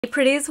Hey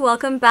pretties,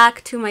 welcome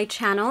back to my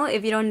channel.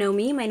 If you don't know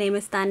me, my name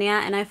is Tania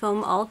and I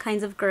film all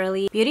kinds of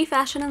girly beauty,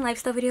 fashion, and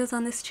lifestyle videos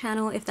on this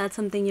channel. If that's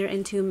something you're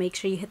into, make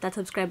sure you hit that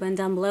subscribe button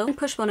down below and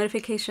push bell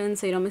notifications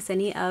so you don't miss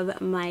any of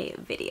my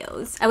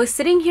videos. I was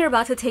sitting here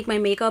about to take my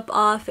makeup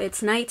off.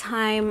 It's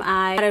nighttime.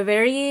 I had a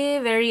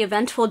very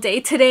eventful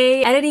day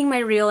today. Editing my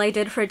reel I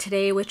did for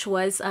today, which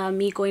was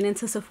me going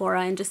into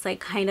Sephora and just like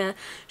kind of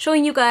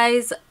showing you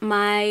guys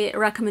my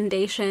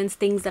recommendations,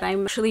 things that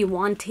I'm actually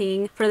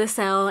wanting for the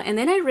sale. And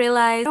then I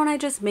realized, why don't I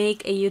just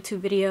make a YouTube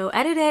video,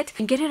 edit it,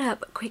 and get it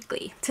up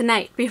quickly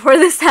tonight before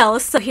the sale.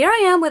 So here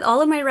I am with all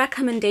of my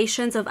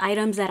recommendations of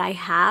items that I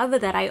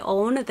have, that I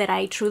own, that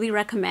I truly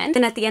recommend.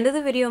 And at the end of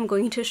the video, I'm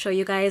going to show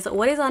you guys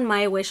what is on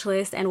my wish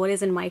list and what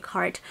is in my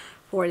cart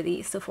for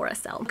the Sephora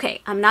sale.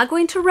 Okay, I'm not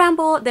going to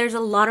ramble. There's a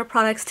lot of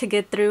products to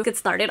get through. Get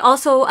started.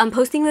 Also, I'm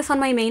posting this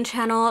on my main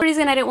channel. The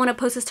reason I didn't want to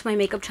post this to my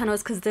makeup channel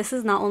is because this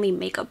is not only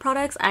makeup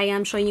products. I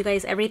am showing you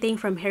guys everything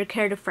from hair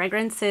care to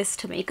fragrances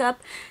to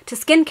makeup to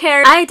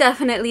skincare. I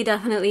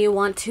definitely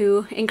want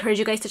to encourage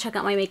you guys to check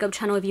out my makeup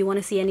channel if you want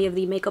to see any of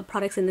the makeup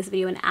products in this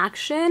video in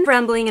action.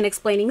 Rambling and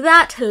explaining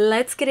that,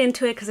 let's get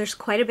into it because there's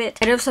quite a bit.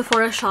 I have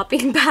Sephora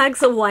shopping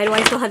bags. So why do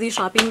I still have these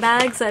shopping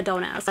bags?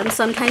 Don't ask.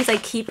 Sometimes I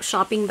keep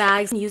shopping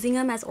bags and using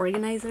them as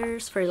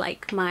organizers for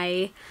like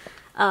my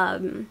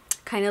kind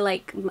of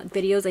like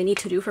videos I need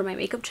to do for my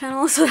makeup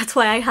channel, so that's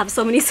why I have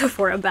so many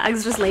Sephora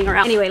bags just laying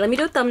around. Anyway, let me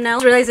do a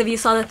thumbnail. I realized if you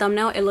saw the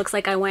thumbnail, it looks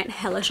like I went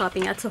hella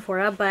shopping at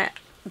Sephora, but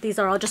these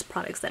are all just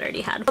products that I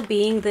already had.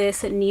 Being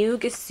this new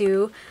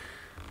Gisou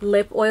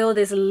lip oil.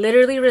 This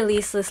literally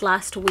released this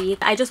last week.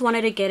 I just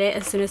wanted to get it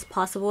as soon as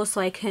possible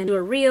so I can do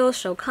a reel,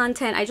 show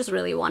content. I just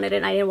really wanted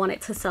it. I didn't want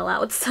it to sell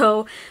out.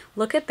 So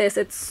look at this.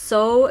 It's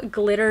so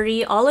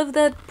glittery. All of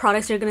the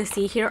products you're gonna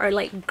see here are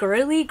like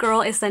girly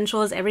girl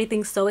essentials.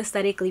 Everything's so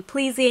aesthetically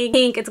pleasing.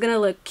 Pink. It's gonna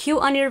look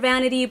cute on your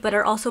vanity, but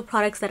are also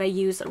products that I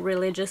use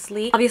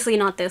religiously. Obviously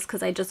not this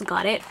because I just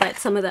got it, but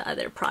some of the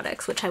other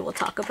products which I will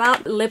talk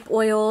about. Lip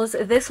oils.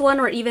 This one,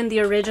 or even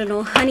the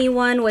original honey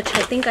one, which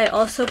I think I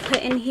also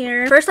put in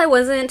here. First, I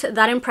wasn't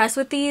that impressed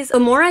with these. The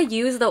more I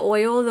use the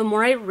oil, the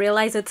more I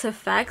realize its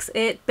effects.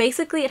 It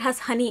has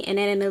honey in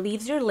it and it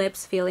leaves your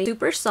lips feeling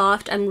super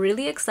soft. I'm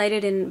really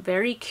excited and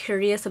very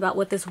curious about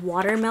what this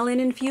watermelon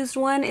infused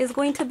one is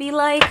going to be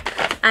like.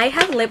 I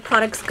have lip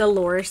products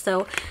galore,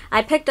 so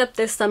I picked up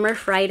this Summer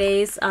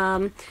Fridays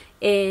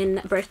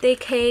in birthday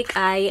cake.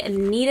 I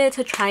needed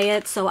to try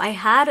it, so I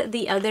had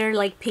the other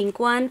like pink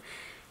one.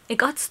 It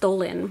got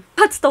stolen.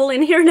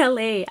 Here in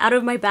LA out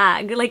of my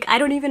bag. Like, I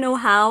don't even know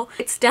how.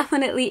 It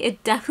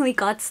definitely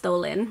got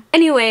stolen.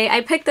 Anyway,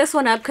 I picked this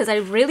one up because I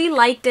really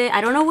liked it.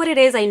 I don't know what it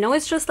is. I know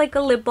it's just like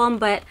a lip balm,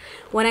 but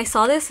when I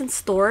saw this in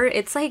store,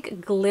 it's like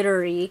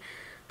glittery.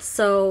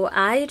 So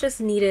I just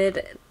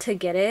needed to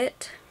get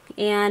it.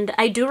 And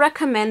I do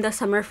recommend the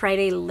Summer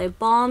Friday lip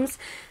balms.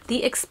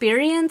 The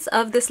experience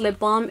of this lip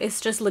balm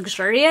is just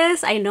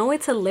luxurious. I know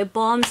it's a lip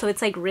balm, so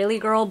it's like really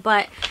girl,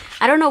 but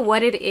I don't know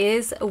what it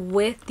is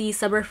with the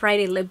Summer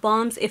Friday lip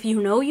balms. If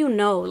you know, you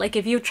know. Like,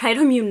 if you've tried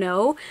them, you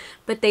know.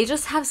 But they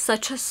just have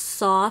such a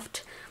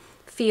soft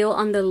feel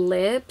on the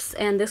lips.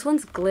 And this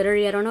one's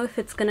glittery. I don't know if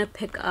it's gonna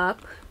pick up.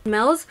 It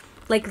smells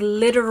like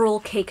literal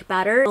cake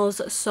batter. It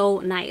smells so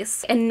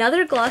nice.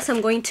 Another gloss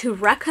I'm going to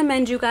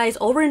recommend you guys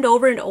over and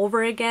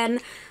over again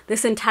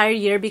this entire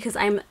year because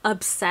I'm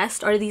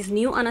obsessed are these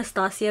new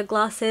Anastasia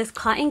glosses.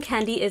 Cotton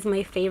Candy is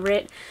my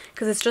favorite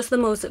because it's just the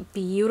most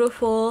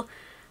beautiful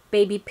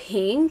baby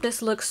pink.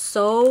 This looks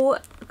so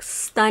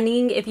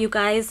stunning. If you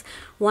guys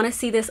want to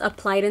see this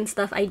applied and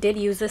stuff, I did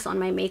use this on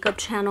my makeup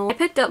channel. I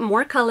picked up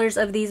more colors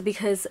of these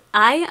because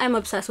I am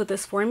obsessed with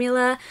this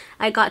formula.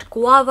 I got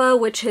Guava,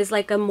 which is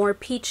like a more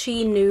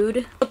peachy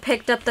nude. I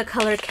picked up the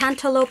color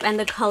Cantaloupe and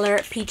the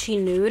color Peachy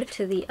Nude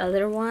to the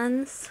other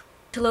ones.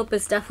 Cantaloupe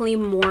is definitely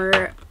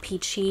more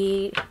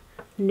peachy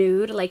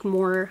nude, like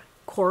more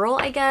coral,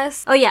 I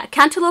guess. Oh yeah,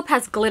 Cantaloupe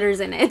has glitters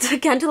in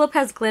it. Cantaloupe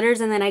has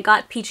glitters, and then I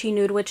got Peachy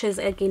Nude, which is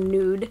like a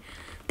nude.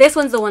 This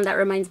one's the one that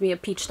reminds me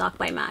of Peach Stock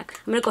by MAC.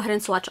 I'm gonna go ahead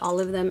and swatch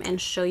all of them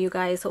and show you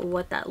guys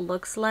what that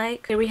looks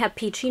like. Here we have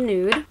Peachy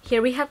Nude.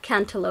 Here we have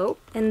Cantaloupe.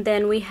 And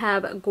then we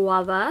have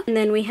Guava. And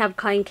then we have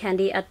Cotton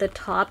Candy at the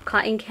top.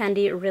 Cotton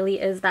Candy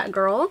really is that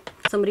girl.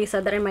 Somebody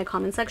said that in my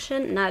comment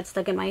section. Now it's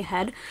stuck in my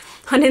head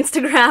on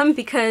Instagram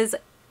because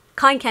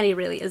Cotton Candy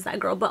really is that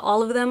girl. But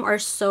all of them are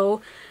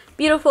so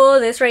beautiful.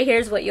 This right here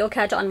is what you'll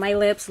catch on my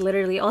lips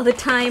literally all the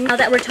time. Now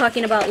that we're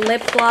talking about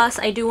lip gloss,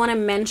 I do want to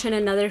mention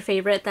another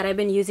favorite that I've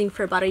been using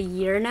for about a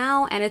year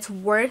now, and it's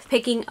worth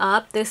picking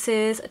up. This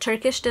is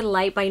Turkish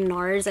Delight by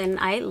NARS, and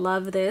I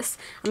love this.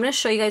 I'm going to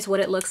show you guys what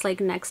it looks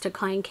like next to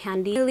Cotton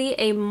Candy. Really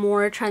a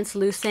more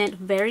translucent,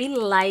 very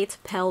light,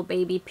 pale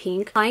baby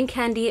pink. Cotton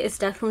Candy is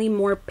definitely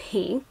more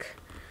pink,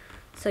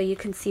 so you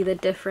can see the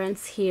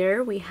difference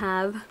here. We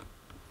have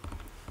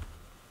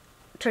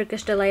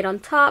Turkish Delight on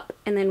top,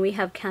 and then we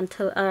have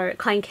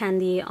Kind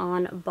Candy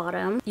on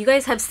bottom. You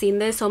guys have seen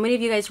this. So many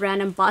of you guys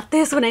ran and bought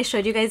this when I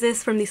showed you guys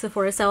this from the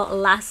Sephora sale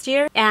last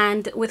year,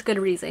 and with good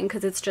reason,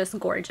 because it's just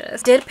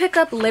gorgeous. Did pick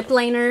up lip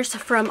liners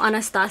from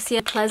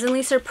Anastasia.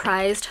 Pleasantly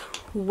surprised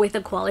with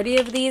the quality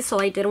of these, so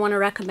I did want to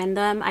recommend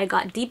them. I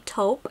got Deep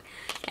Taupe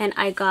and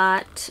I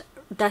got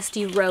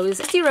Dusty Rose.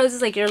 Dusty Rose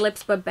is like your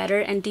lips but better,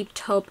 and Deep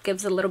Taupe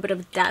gives a little bit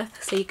of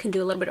depth, so you can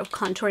do a little bit of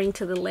contouring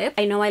to the lip.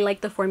 I know I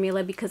like the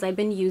formula because I've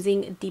been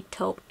using Deep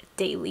Taupe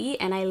daily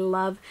and I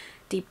love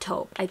Deep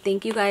Taupe. I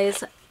think you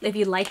guys, if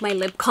you like my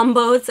lip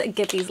combos,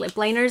 get these lip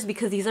liners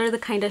because these are the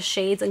kind of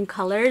shades and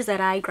colors that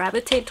I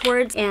gravitate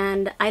towards,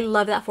 and I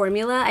love that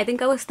formula. I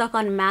think I was stuck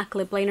on MAC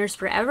lip liners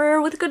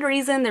forever, with good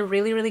reason. They're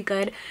really, really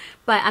good,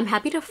 but I'm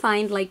happy to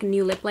find like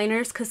new lip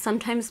liners because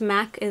sometimes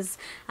MAC is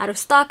out of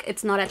stock.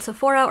 It's not at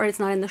Sephora or it's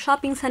not in the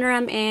shopping center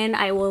I'm in.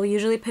 I will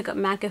usually pick up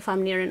MAC if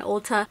I'm near an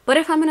Ulta, but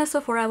if I'm in a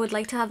Sephora, I would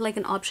like to have like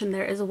an option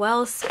there as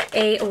well. So,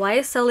 a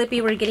YSL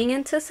lippy. We're getting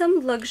into some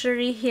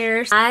luxury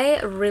here. I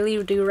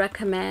really do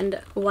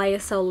recommend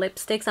YSL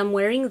lipsticks. I'm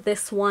wearing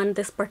this one,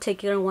 this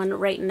particular one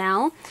right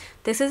now.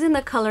 This is in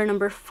the color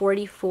number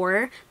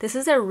 44. This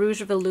is a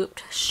Rouge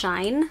Volupte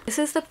Shine. This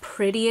is the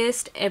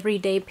prettiest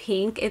everyday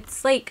pink.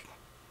 It's like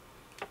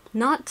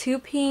not too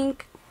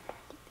pink.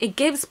 It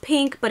gives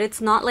pink, but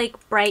it's not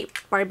like bright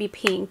Barbie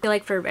pink. I feel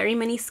like for very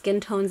many skin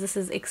tones, this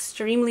is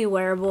extremely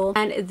wearable.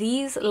 And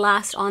these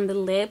last on the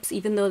lips,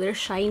 even though they're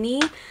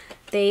shiny.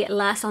 They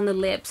last on the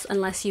lips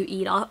unless you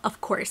eat,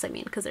 of course, I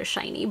mean, because they're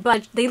shiny.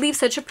 But they leave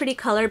such a pretty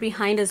color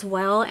behind as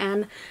well.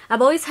 And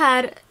I've always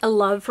had a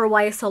love for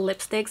YSL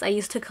lipsticks. I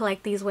used to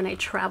collect these when I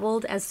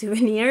traveled as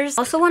souvenirs.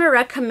 Also want to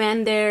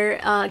recommend their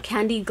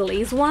Candy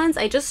Glaze ones.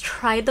 I just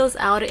tried those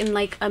out in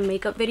like a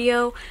makeup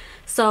video,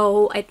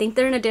 so I think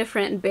they're in a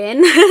different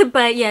bin.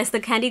 But yes, the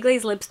Candy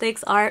Glaze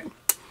lipsticks are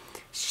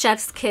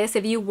chef's kiss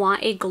if you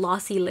want a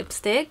glossy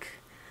lipstick.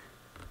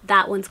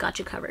 That one's got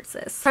you covered,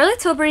 sis. Charlotte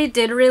Tilbury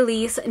did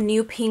release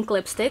new pink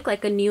lipstick,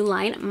 like a new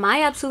line.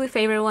 My absolute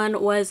favorite one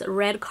was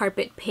Red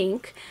Carpet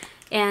Pink,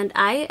 and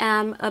I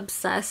am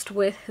obsessed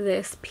with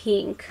this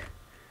pink.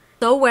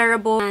 So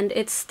wearable, and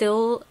it's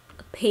still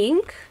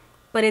pink,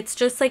 but it's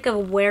just like a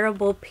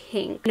wearable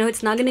pink. You know,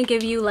 it's not gonna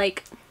give you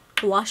like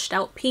washed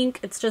out pink.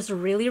 It's just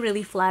really,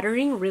 really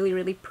flattering, really,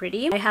 really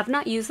pretty. I have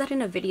not used that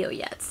in a video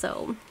yet,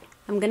 so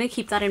I'm gonna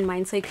keep that in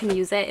mind so I can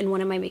use it in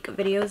one of my makeup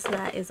videos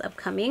that is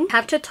upcoming. I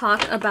have to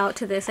talk about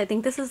this. I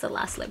think this is the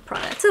last lip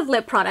product. Of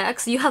lip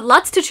products, you have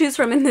lots to choose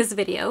from in this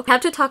video. I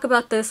have to talk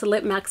about this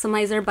Lip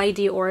Maximizer by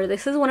Dior.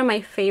 This is one of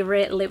my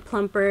favorite lip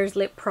plumpers,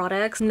 lip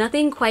products.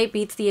 Nothing quite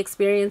beats the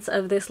experience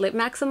of this Lip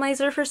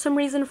Maximizer for some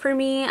reason for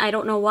me. I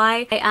don't know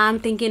why. I am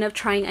thinking of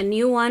trying a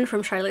new one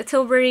from Charlotte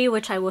Tilbury,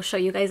 which I will show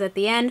you guys at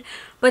the end.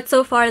 But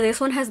so far, this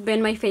one has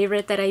been my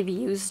favorite that I've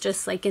used,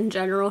 just like in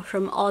general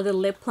from all the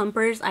lip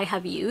plumpers I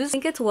have used.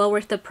 I think it's well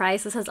worth the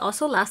price. This has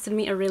also lasted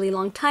me a really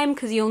long time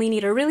because you only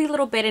need a really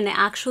little bit and it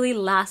actually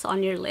lasts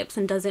on your lips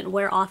and doesn't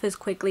wear off as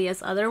quickly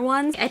as other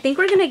ones. I think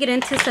we're gonna get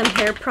into some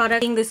hair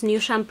products. This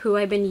new shampoo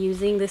I've been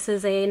using, this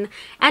is an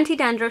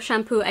anti-dandruff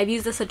shampoo. I've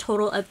used this a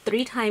total of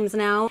 3 times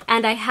now,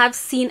 and I have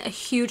seen a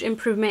huge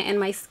improvement in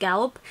my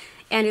scalp.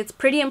 And it's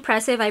pretty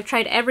impressive. I've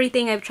tried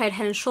everything. I've tried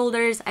Head and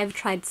Shoulders. I've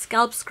tried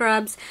scalp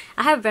scrubs.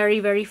 I have very,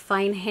 very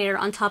fine hair.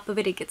 On top of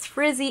it, it gets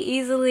frizzy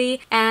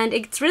easily. And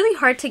it's really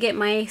hard to get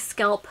my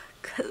scalp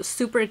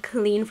super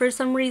clean for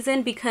some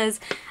reason because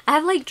I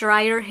have like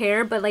drier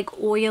hair but like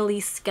oily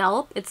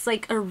scalp. It's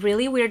like a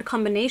really weird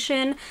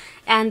combination,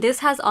 and this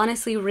has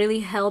honestly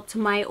really helped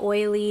my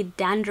oily,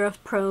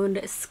 dandruff prone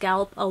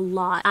scalp a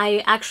lot.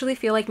 I actually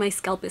feel like my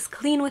scalp is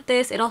clean with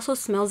this. It also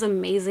smells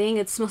amazing.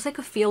 It smells like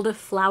a field of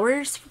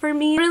flowers for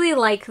me. I really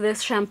like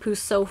this shampoo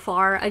so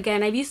far.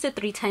 Again, I've used it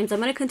 3 times. I'm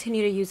going to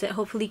continue to use it,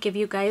 hopefully give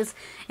you guys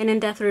an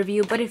in-depth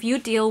review. But if you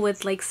deal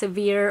with like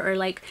severe or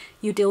like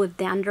you deal with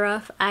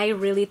dandruff, I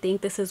really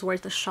think this is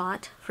worth a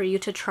shot for you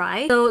to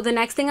try. So the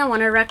next thing I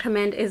want to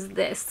recommend is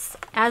this.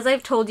 As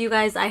I've told you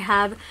guys, I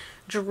have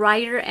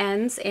drier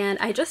ends, and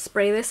I just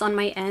spray this on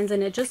my ends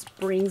and it just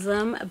brings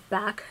them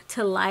back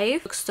to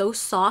life. It looks so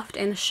soft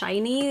and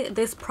shiny.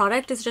 This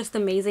product is just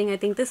amazing. I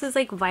think this is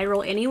like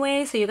viral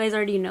anyway, so you guys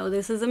already know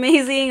this is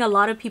amazing. A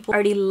lot of people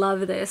already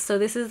love this. So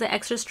this is the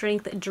Extra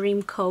Strength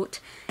Dream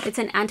Coat. It's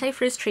an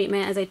anti-frizz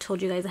treatment. As I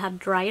told you guys, I have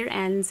drier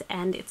ends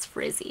and it's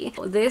frizzy.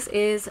 This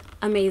is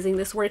amazing.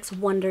 This works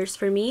wonders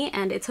for me,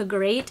 and it's a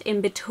great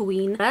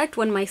in-between product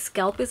when my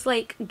scalp is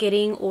like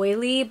getting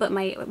oily but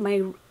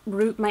my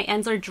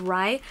ends are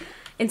dry.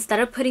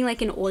 Instead of putting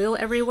like an oil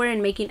everywhere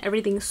and making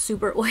everything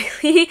super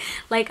oily,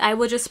 like I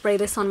will just spray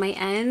this on my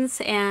ends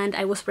and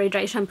I will spray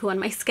dry shampoo on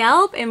my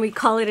scalp and we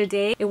call it a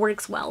day. It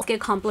works well. I get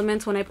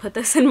compliments when I put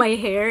this in my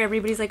hair.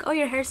 Everybody's like, oh,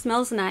 your hair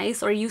smells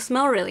nice, or you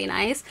smell really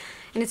nice.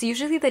 And it's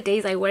usually the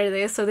days I wear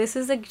this. So this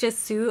is a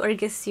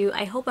Gissu,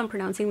 I hope I'm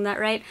pronouncing that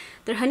right.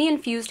 Their honey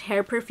infused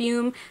hair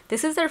perfume.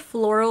 This is their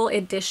floral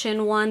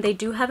edition one. They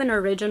do have an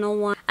original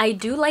one. I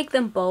do like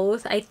them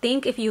both. I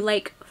think if you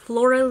like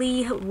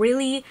florally,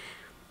 really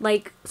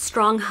like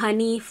strong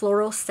honey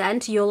floral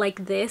scent, you'll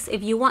like this.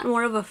 If you want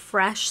more of a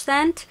fresh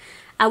scent,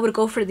 I would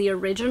go for the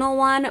original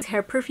one.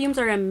 Hair perfumes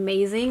are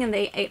amazing, and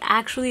it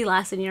actually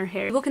lasts in your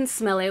hair. People can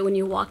smell it when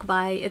you walk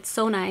by. It's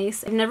so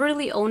nice. I've never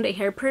really owned a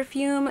hair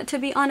perfume, to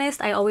be honest.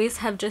 I always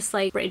have just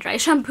like spray dry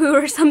shampoo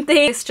or something.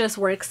 This just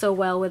works so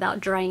well without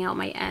drying out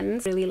my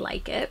ends. Really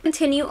like it.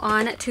 Continue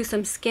on to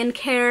some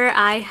skincare.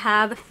 I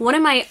have one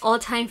of my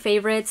all-time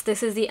favorites.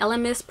 This is the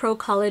Elemis Pro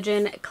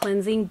Collagen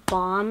Cleansing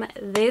Balm.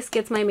 This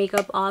gets my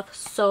makeup off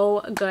so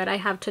good. I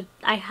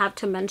have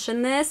to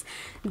mention this.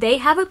 They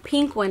have a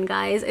pink one,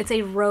 guys. It's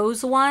a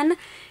rose one,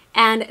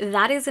 and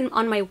that is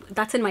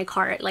that's in my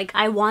cart. Like,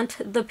 I want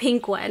the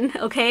pink one,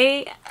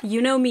 okay?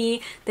 You know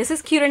me, this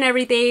is cute and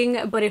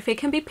everything, but if it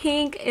can be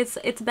pink, it's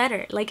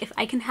better. Like, if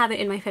I can have it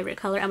in my favorite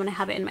color, I'm gonna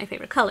have it in my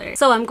favorite color.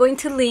 So I'm going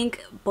to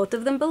link both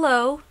of them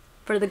below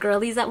for the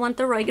girlies that want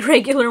the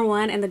regular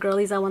one and the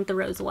girlies that want the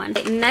rose one.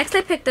 Next,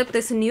 I picked up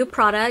this new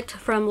product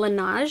from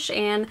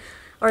Laneige.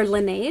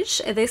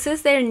 This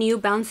is their new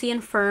Bouncy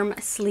and Firm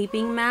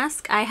Sleeping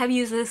Mask. I have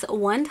used this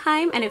one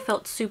time and it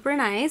felt super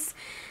nice.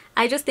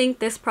 I just think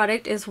this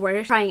product is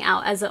worth trying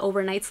out as an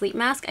overnight sleep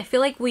mask. I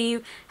feel like we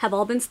have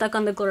all been stuck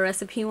on the Glow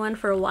Recipe one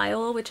for a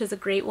while, which is a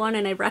great one,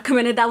 and I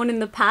recommended that one in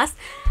the past.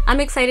 I'm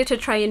excited to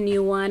try a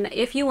new one.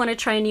 If you want to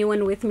try a new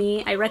one with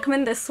me, I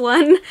recommend this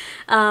one.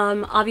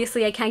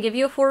 Obviously, I can't give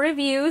you a full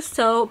review,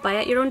 so buy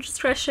at your own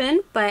discretion,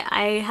 but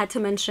I had to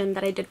mention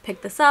that I did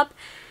pick this up.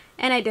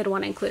 And I did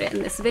want to include it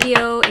in this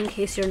video in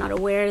case you're not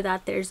aware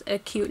that there's a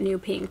cute new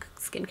pink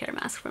skincare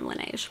mask from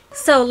Laneige.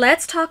 So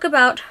let's talk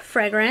about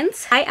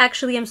fragrance. I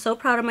actually am so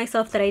proud of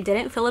myself that I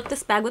didn't fill up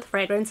this bag with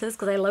fragrances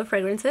because I love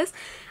fragrances.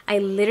 I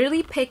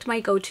literally picked my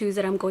go-tos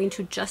that I'm going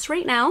to just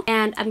right now,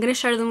 and I'm going to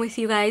share them with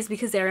you guys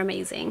because they're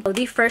amazing. So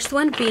the first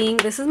one being,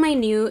 this is my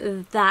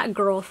new That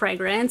Girl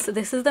fragrance.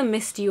 This is the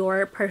Miss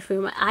Dior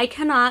perfume. I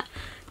cannot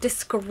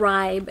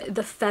describe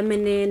the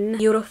feminine,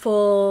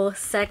 beautiful,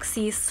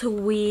 sexy,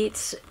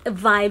 sweet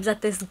vibes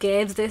that this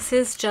gives. This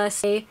is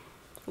just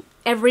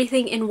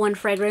everything in one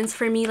fragrance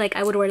for me. Like,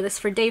 I would wear this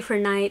for day, for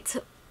night.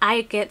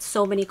 I get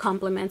so many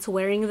compliments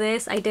wearing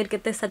this. I did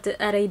get this at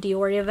a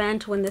Dior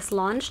event when this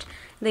launched.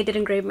 They did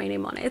engrave my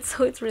name on it,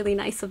 so it's really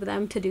nice of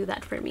them to do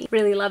that for me.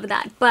 Really love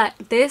that. But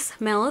this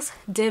smells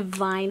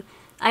divine.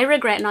 I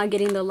regret not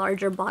getting the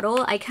larger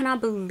bottle. I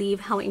cannot believe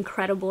how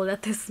incredible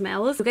that this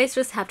smells. You guys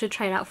just have to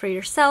try it out for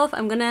yourself.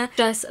 I'm gonna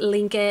just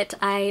link it.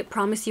 I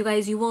promise you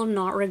guys, you will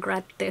not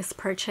regret this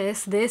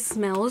purchase. This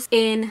smells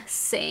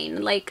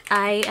insane. Like,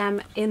 I am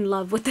in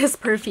love with this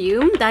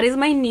perfume. That is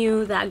my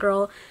new That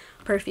Girl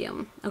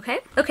perfume.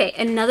 Okay,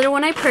 another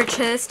one I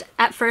purchased.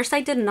 At first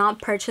I did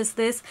not purchase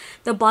this.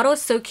 The bottle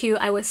is so cute.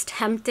 I was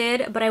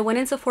tempted, but I went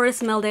in Sephora,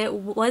 smelled it,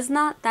 was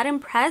not that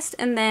impressed,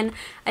 and then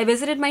I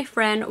visited my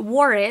friend,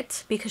 wore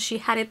it because she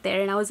had it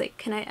there, and I was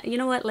like, you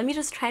know what, let me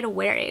just try to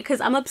wear it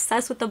because I'm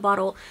obsessed with the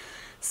bottle.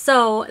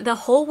 So the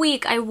whole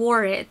week I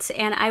wore it,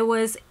 and I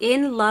was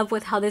in love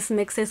with how this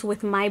mixes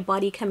with my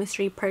body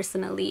chemistry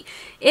personally.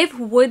 If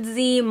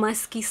woodsy,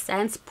 musky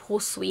scents pull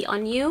sweet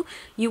on you,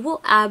 you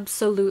will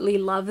absolutely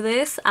love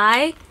this.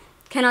 I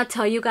cannot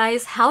tell you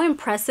guys how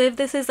impressive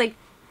this is. Like,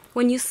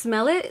 when you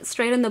smell it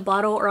straight in the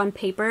bottle or on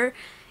paper,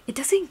 it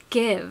doesn't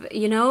give,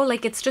 you know?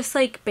 Like, it's just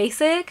like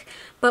basic,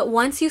 but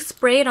once you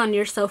spray it on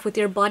yourself with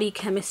your body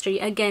chemistry,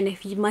 again,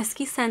 if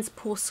musky scents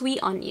pull sweet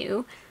on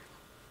you,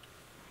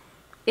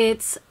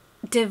 it's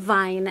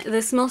divine.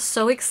 This smells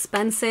so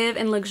expensive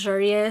and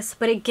luxurious,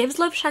 but it gives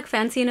Love Shack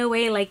Fancy in a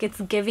way. Like,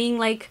 it's giving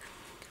like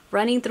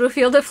running through a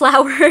field of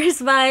flowers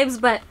vibes,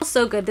 but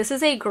so good. This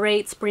is a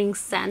great spring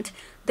scent.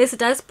 This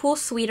does pull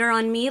sweeter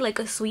on me, like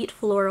a sweet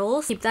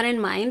floral. Keep that in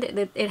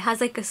mind. It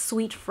has like a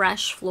sweet,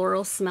 fresh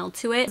floral smell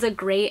to it. It's a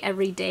great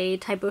everyday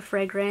type of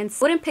fragrance.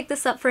 Wouldn't pick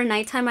this up for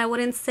nighttime, I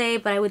wouldn't say,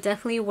 but I would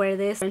definitely wear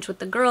this with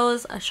the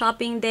girls, a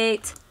shopping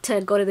date,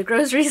 to go to the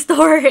grocery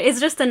store.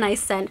 It's just a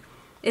nice scent.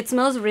 It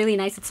smells really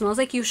nice. It smells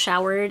like you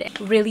showered,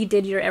 really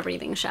did your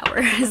everything shower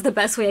is the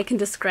best way I can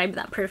describe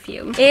that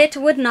perfume. It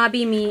would not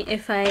be me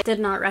if I did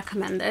not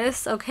recommend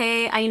this,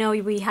 okay? I know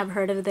we have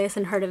heard of this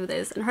and heard of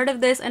this and heard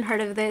of this and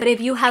heard of this, but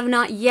if you have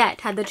not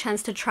yet had the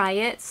chance to try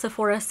it,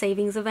 Sephora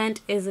savings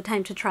event is the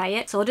time to try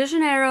it. Sol de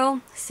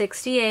Janeiro,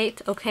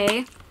 68,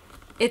 okay?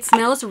 It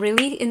smells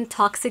really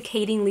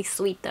intoxicatingly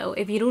sweet though.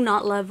 If you do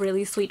not love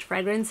really sweet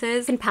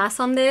fragrances, you can pass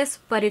on this,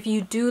 but if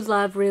you do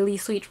love really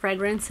sweet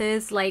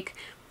fragrances, like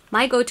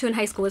my go-to in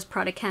high school was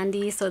Prada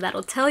Candy, so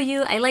that'll tell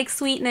you I like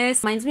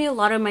sweetness. Reminds me a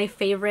lot of my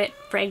favorite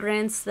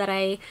fragrance that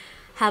I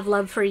have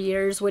loved for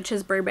years, which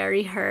is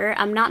Burberry Her.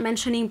 I'm not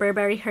mentioning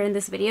Burberry Her in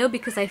this video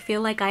because I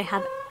feel like I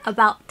have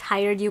about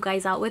tired you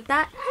guys out with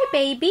that. Hi,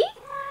 baby.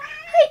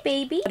 Hi,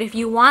 baby. But if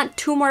you want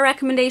 2 more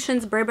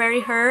recommendations, Burberry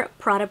Her,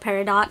 Prada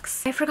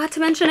Paradox. I forgot to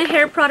mention a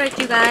hair product,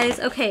 you guys.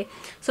 Okay,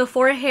 so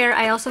for hair,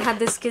 I also have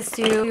this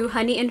Gisou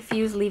Honey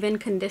Infused Leave-In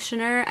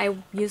Conditioner. I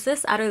use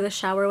this out of the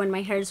shower when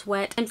my hair is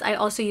wet. And I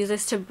also use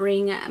this to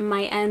bring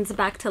my ends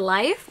back to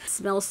life. It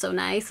smells so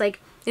nice.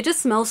 Like, it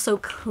just smells so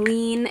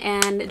clean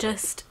and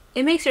just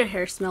it makes your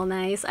hair smell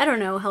nice. I don't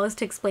know how else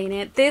to explain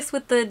it. This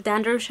with the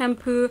dandruff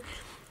shampoo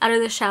out of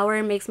the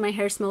shower makes my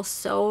hair smell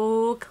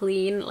so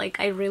clean. Like,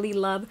 I really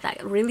love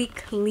that really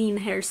clean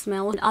hair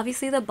smell. And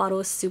obviously the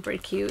bottle is super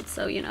cute,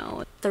 so you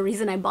know, the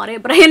reason I bought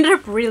it, but I ended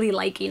up really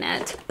liking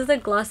it. This is a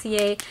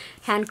Glossier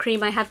hand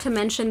cream. I have to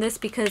mention this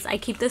because I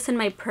keep this in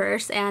my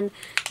purse and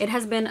it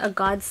has been a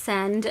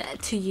godsend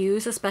to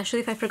use,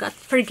 especially if I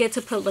forget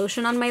to put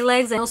lotion on my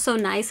legs. It smells so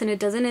nice and it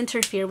doesn't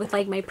interfere with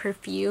like my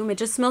perfume. It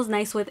just smells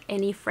nice with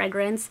any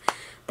fragrance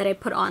that I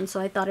put on,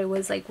 so I thought it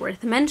was like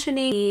worth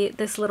mentioning.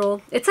 This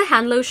little, it's a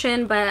hand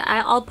lotion, but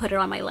I'll put it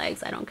on my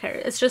legs. I don't care.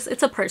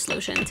 It's a purse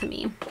lotion to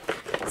me.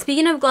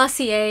 Speaking of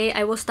Glossier,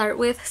 I will start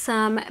with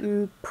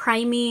some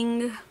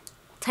priming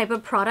type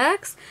of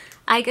products.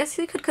 I guess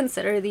you could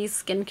consider these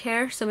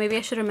skincare, so maybe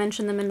I should have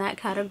mentioned them in that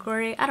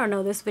category. I don't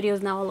know, this video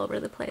is now all over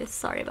the place.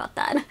 Sorry about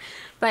that.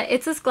 But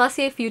it's this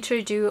Glossier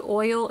Future Dew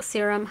Oil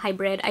Serum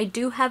Hybrid. I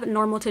do have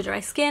normal to dry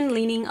skin,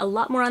 leaning a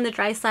lot more on the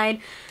dry side.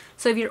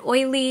 So if you're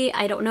oily,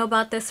 I don't know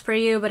about this for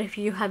you, but if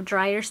you have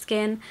drier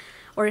skin,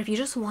 or if you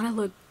just want to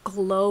look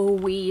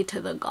glowy to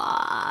the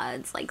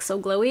gods, like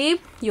so glowy,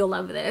 you'll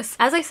love this.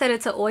 As I said,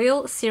 it's an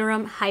oil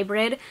serum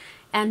hybrid,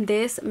 and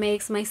this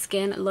makes my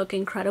skin look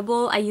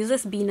incredible. I use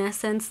this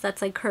Beanescence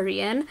that's like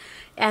Korean,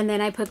 and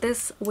then I put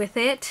this with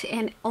it,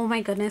 and oh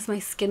my goodness, my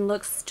skin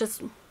looks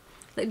just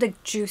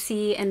like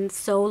juicy and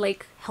so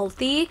like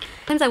healthy.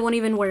 Sometimes I won't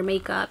even wear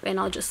makeup and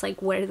I'll just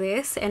like wear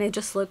this and it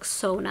just looks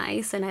so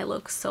nice and I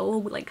look so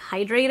like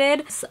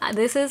hydrated. So,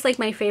 this is like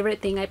my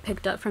favorite thing I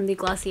picked up from the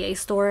Glossier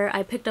store.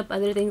 I picked up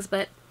other things,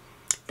 but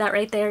that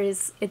right there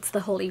it's the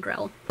holy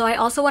grail. So I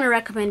also want to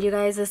recommend you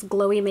guys this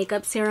glowy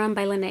makeup serum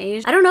by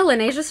Laneige. I don't know,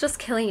 Laneige is just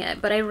killing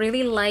it, but I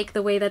really like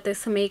the way that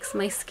this makes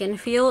my skin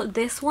feel.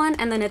 This one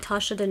and the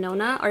Natasha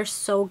Denona are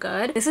so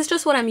good. This is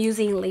just what I'm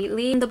using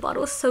lately. The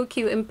bottle is so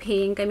cute and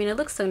pink. I mean, it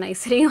looks so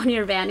nice sitting on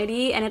your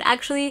vanity, and it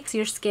actually makes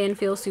your skin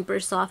feel super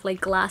soft, like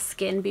glass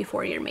skin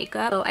before your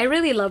makeup. So I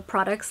really love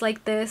products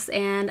like this,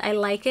 and I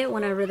like it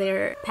whenever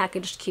they're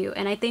packaged cute,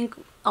 and I think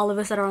all of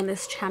us that are on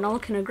this channel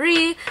can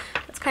agree.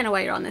 That's kind of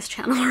why you're on this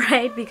channel,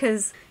 right?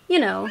 Because, you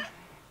know,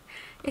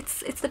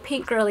 it's the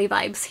pink girly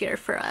vibes here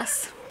for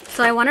us.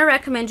 So I want to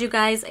recommend you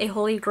guys a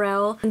holy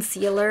grail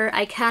concealer.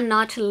 I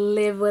cannot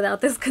live without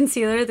this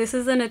concealer. This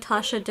is a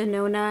Natasha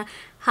Denona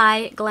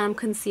High Glam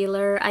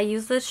Concealer. I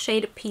use the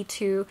shade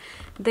P2.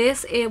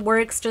 It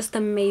works just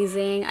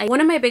amazing. One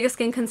of my biggest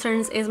skin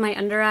concerns is my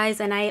under eyes,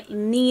 and I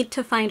need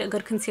to find a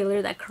good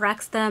concealer that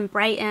corrects them,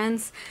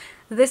 brightens.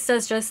 This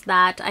does just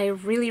that. I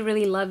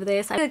really love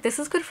this. I feel like this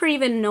is good for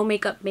even no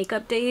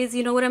makeup days.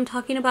 You know what I'm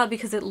talking about?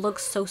 Because it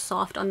looks so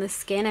soft on the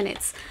skin and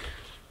it's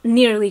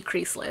nearly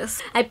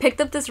creaseless. I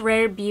picked up this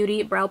Rare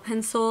Beauty brow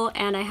pencil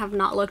and I have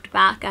not looked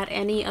back at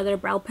any other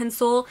brow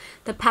pencil.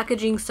 The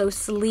packaging's so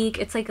sleek.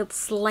 It's like it's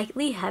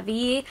slightly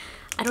heavy.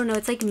 I don't know.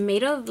 It's like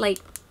made of like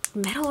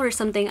metal or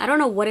something. I don't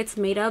know what it's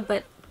made of,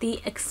 but the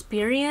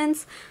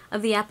experience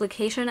of the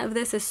application of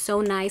this is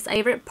so nice. My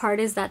favorite part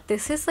is that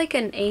this is like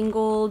an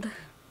angled,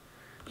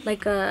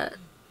 like a,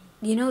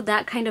 you know,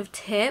 that kind of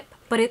tip,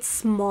 but it's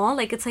small,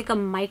 like it's like a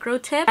micro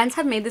tip. Brands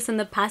have made this in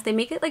the past. They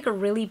make it like a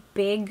really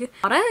big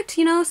product,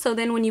 you know, so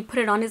then when you put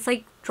it on, it's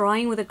like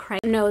drawing with a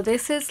crayon. No,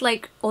 this is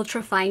like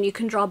ultra fine. You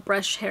can draw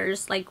brush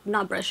hairs, like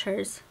not brush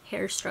hairs,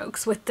 hair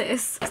strokes with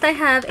this. Next I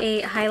have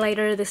a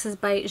highlighter. This is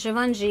by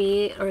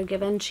Givenchy or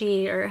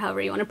Givenchy or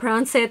however you want to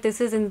pronounce it. This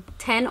is in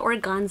 10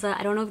 Organza.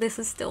 I don't know if this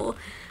is still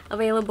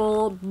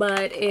available,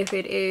 but if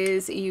it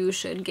is, you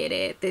should get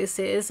it. This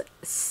is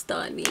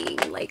stunning.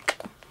 Like,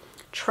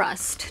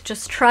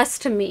 just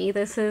trust me,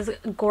 this is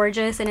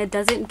gorgeous, and it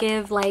doesn't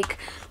give like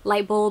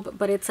light bulb,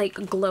 but it's like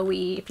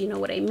glowy, if you know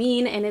what I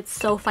mean, and it's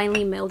so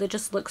finely milled. It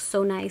just looks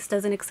so nice,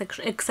 doesn't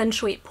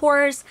accentuate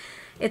pores.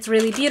 It's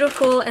really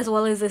beautiful, as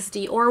well as this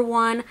Dior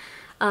one.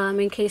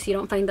 In case you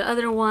don't find the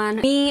other one.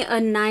 Me,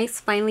 a nice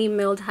finely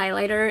milled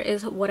highlighter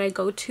is what I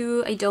go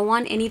to. I don't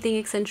want anything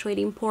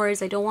accentuating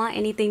pores. I don't want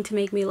anything to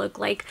make me look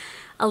like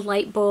a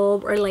light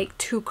bulb or like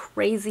too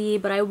crazy,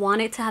 but I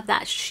want it to have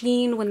that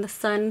sheen when the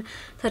sun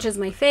touches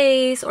my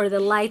face or the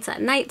lights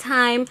at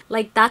nighttime.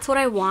 Like, that's what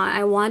I want.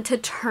 I want to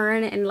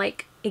turn and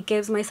like it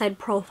gives my side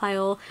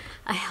profile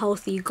a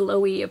healthy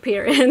glowy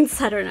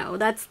appearance. I don't know,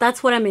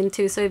 that's what I'm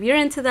into. So if you're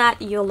into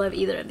that, you'll love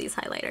either of these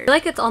highlighters. I feel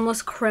like it's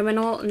almost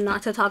criminal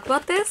not to talk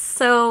about this,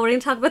 so we're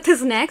gonna talk about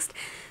this next.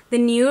 The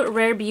new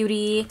Rare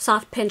Beauty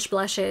soft pinch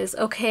blushes.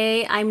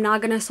 Okay, I'm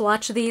not gonna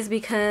swatch these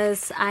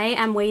because I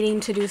am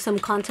waiting to do some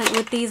content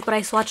with these, but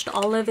I swatched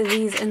all of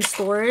these in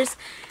stores.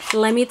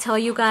 Let me tell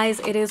you guys,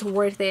 it is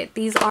worth it.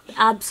 These are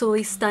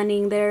absolutely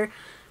stunning. They're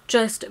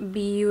just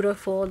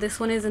beautiful. This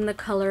one is in the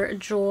color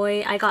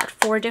Joy. I got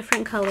 4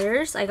 different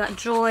colors. I got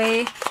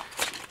Joy,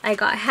 I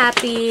got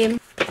Happy,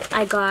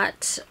 I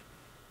got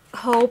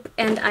Hope,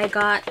 and I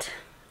got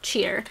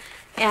Cheer.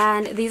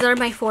 And these are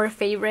my 4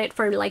 favorite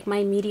for like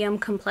my medium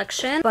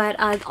complexion, but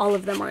all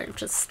of them are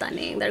just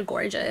stunning. They're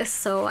gorgeous.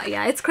 So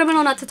yeah, it's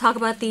criminal not to talk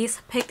about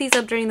these. Pick these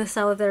up during the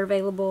sale if they're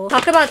available.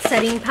 Talk about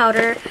setting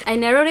powder. I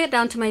narrowed it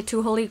down to my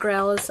 2 holy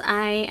grails.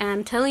 I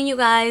am telling you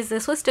guys,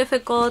 this was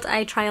difficult.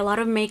 I try a lot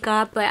of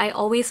makeup, but I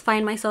always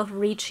find myself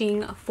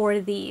reaching for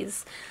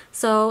these.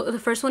 So the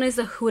first one is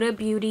the Huda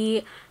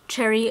Beauty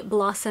Cherry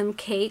Blossom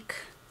Cake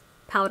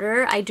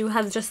powder. I do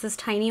have just this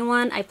tiny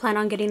one. I plan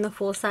on getting the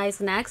full size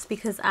next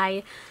because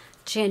I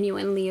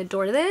genuinely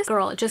adore this.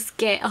 Girl, just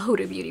get a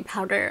Huda Beauty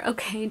powder,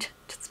 okay?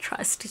 Just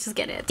trust, just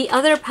get it. The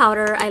other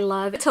powder I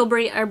love,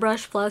 Tilbury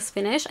Airbrush Flawless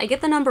Finish. I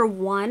get the number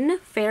 1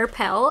 Fair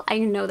Pale. I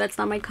know that's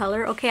not my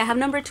color. Okay, I have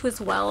number 2 as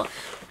well,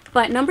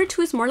 but number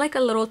 2 is more like a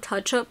little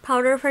touch-up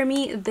powder for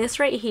me. This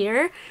right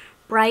here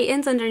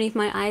brightens underneath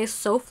my eyes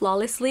so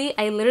flawlessly.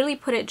 I literally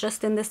put it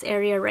just in this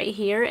area right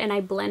here and I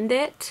blend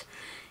it,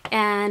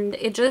 and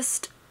it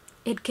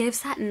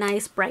gives that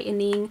nice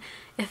brightening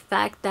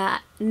effect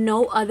that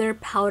no other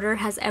powder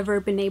has ever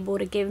been able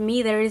to give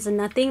me. There is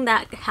nothing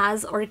that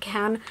has or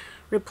can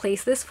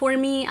replace this for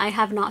me. I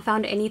have not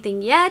found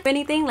anything yet. If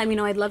anything, let me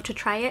know. I'd love to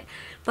try it,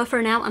 but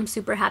for now I'm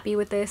super happy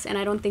with this and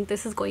I don't think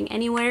this is going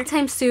anywhere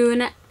anytime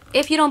soon.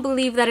 If you don't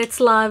believe that it's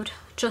loved,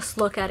 just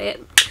look at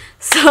it.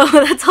 So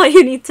that's all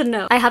you need to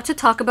know. I have to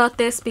talk about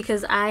this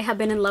because I have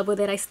been in love with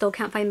it. I still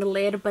can't find the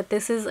lid, but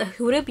this is a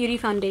Huda Beauty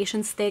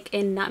foundation stick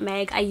in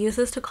Nutmeg. I use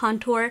this to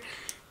contour.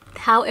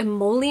 How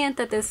emollient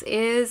that this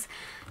is,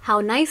 how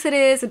nice it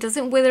is. It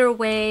doesn't wither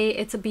away.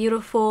 It's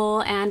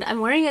beautiful, and I'm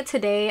wearing it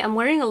today. I'm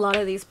wearing a lot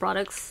of these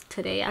products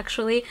today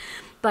actually,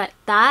 but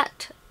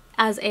that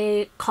as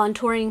a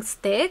contouring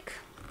stick,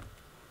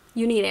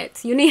 you need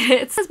it. You need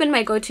it. This has been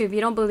my go-to. If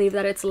you don't believe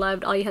that it's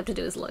loved, all you have to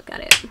do is look at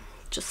it.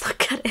 Just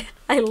look at it.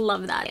 I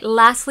love that.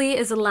 Lastly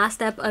is the last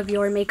step of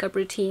your makeup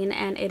routine,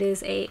 and it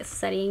is a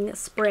setting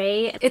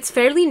spray. It's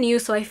fairly new,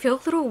 so I feel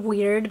a little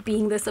weird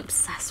being this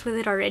obsessed with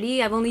it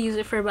already. I've only used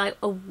it for about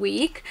a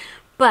week,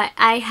 but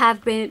I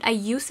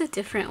used a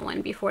different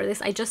one before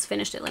this. I just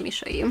finished it. Let me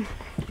show you.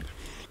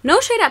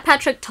 No shade at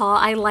Patrick Ta.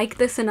 I like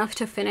this enough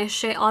to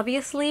finish it,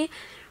 obviously.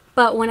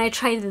 But when I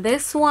tried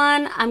this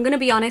one, I'm gonna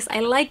be honest, I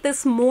like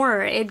this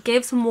more. It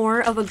gives more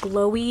of a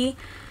glowy,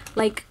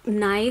 like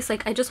nice,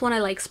 like I just want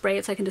to like spray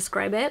it so I can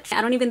describe it.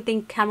 I don't even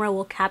think camera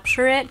will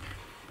capture it,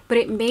 but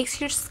it makes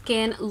your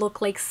skin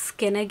look like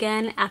skin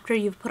again after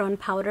you've put on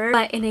powder,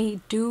 but in a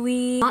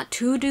dewy, not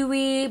too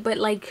dewy, but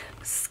like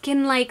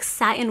skin like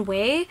satin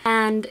way.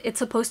 And it's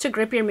supposed to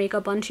grip your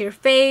makeup onto your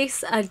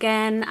face.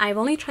 Again, I've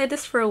only tried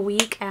this for a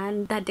week,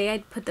 and that day I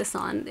put this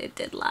on, it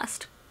did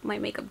last. My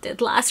makeup did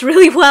last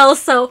really well,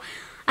 so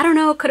I don't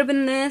know, could have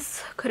been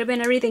this, could have been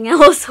everything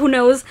else, who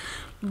knows.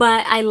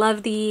 But I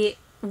love the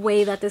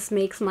way that this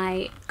makes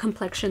my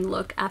complexion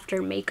look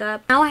after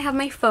makeup. Now I have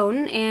my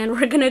phone and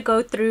we're gonna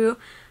go through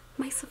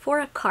my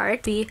Sephora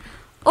cart, the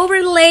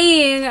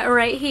overlaying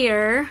right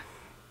here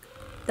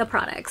the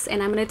products,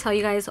 and I'm gonna tell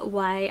you guys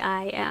why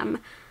I am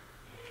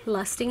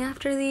lusting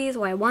after these,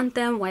 why I want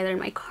them, why they're in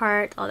my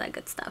cart, all that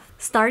good stuff.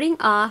 Starting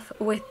off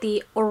with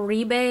the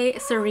Oribe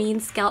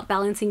Serene Scalp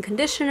Balancing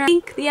Conditioner. I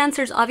think the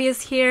answer is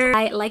obvious here.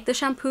 I like the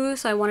shampoo,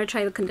 so I want to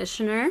try the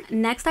conditioner.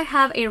 Next, I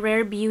have a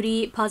Rare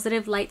Beauty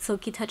Positive Light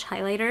Silky Touch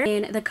Highlighter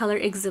in the color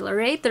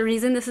Exhilarate. The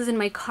reason this is in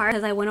my cart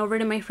is I went over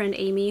to my friend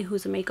Amy,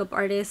 who's a makeup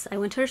artist. I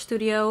went to her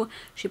studio,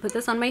 she put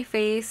this on my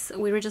face,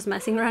 we were just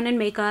messing around in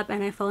makeup,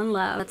 and I fell in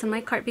love. That's in my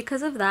cart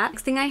because of that.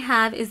 Next thing I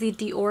have is the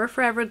Dior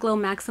Forever Glow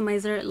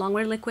Maximizer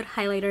Longwear Liquid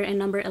Highlighter in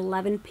number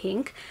 11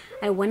 pink.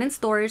 I went in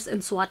stores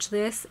and swatched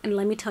this, and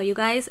let me tell you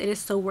guys, it is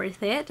so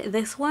worth it.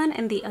 This one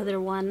and the other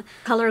one,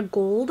 color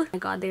gold. Oh my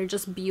god, they're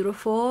just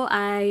beautiful.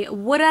 I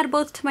would add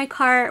both to my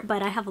cart,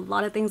 but I have a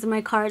lot of things in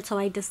my cart, so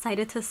I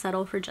decided to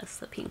settle for just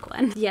the pink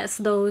one. Yes,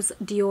 those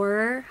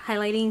Dior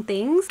highlighting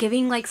things,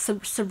 giving like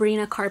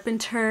Sabrina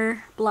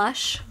Carpenter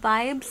blush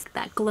vibes.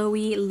 That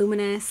glowy,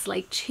 luminous,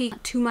 like cheek,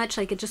 not too much,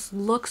 like it just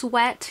looks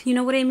wet. You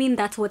know what I mean?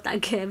 That's what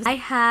that gives. I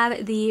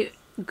have the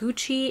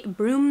Gucci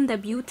Broom the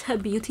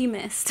Beauty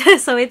Mist.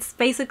 So it's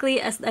basically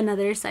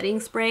another setting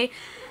spray.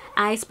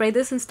 I sprayed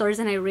this in stores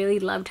and I really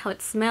loved how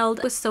it smelled.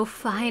 It was so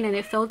fine and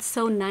it felt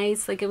so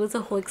nice. Like, it was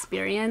a whole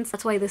experience.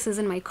 That's why this is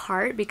in my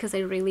cart, because I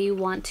really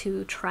want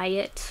to try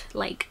it,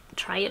 like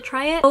try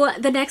it. Oh,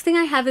 the next thing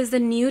I have is the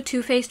new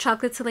Too Faced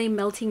Chocolate Soleil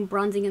Melting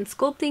Bronzing and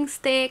Sculpting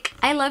Stick.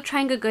 I love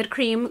trying a good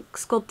cream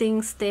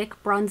sculpting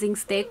stick, bronzing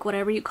stick,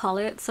 whatever you call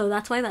it, so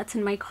that's why that's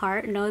in my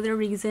cart. No other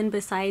reason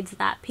besides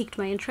that piqued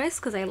my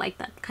interest, because I like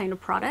that kind of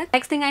product.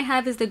 Next thing I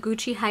have is the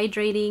Gucci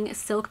Hydrating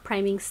Silk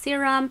Priming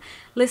Serum.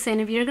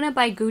 Listen, if you're gonna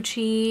buy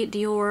Gucci,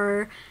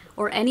 Dior,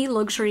 or any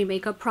luxury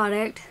makeup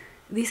product,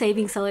 the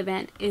savings sale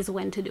event is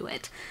when to do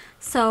it.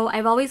 So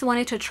I've always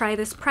wanted to try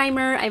this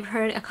primer. I've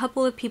heard a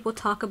couple of people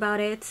talk about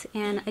it,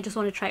 and I just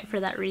want to try it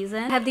for that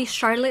reason. I have the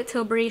Charlotte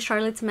Tilbury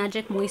Charlotte's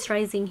Magic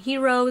Moisturizing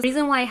Heroes. The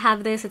reason why I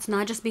have this, it's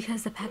not just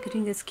because the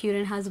packaging is cute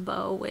and has a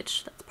bow,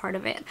 which that's part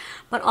of it,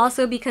 but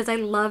also because I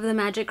love the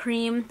magic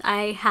cream.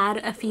 I had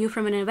a few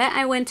from an event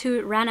I went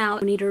to, ran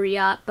out, need to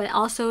re-up, but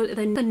also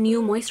the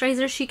new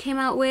moisturizer she came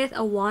out with,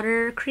 a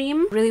water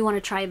cream. Really want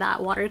to try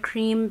that water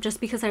cream just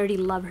because I already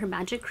love her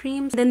magic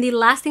creams. Then the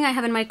last thing I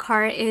have in my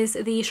cart is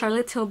the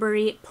Charlotte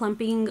Tilbury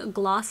plumping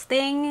gloss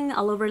thing.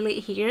 I'll overlay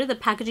it here. The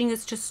packaging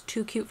is just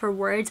too cute for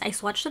words. I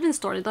swatched it in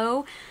store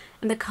though,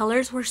 and the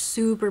colors were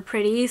super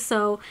pretty,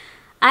 so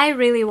I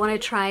really want to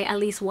try at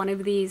least one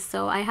of these,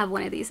 so I have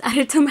one of these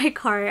added to my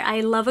cart.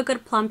 I love a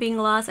good plumping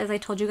gloss. As I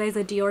told you guys,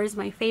 the Dior is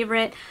my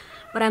favorite,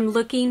 but I'm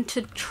looking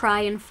to try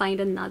and find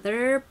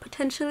another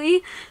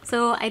potentially,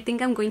 so I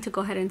think I'm going to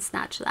go ahead and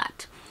snatch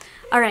that.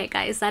 Alright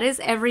guys, that is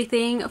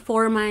everything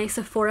for my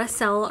Sephora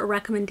sale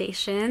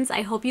recommendations.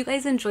 I hope you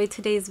guys enjoyed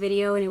today's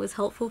video and it was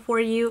helpful for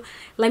you.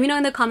 Let me know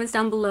in the comments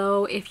down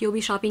below if you'll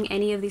be shopping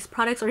any of these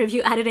products, or if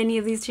you added any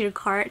of these to your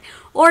cart,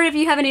 or if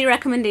you have any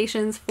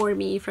recommendations for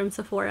me from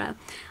Sephora.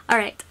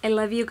 Alright, I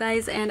love you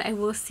guys and I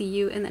will see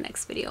you in the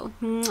next video.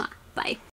 Mwah. Bye.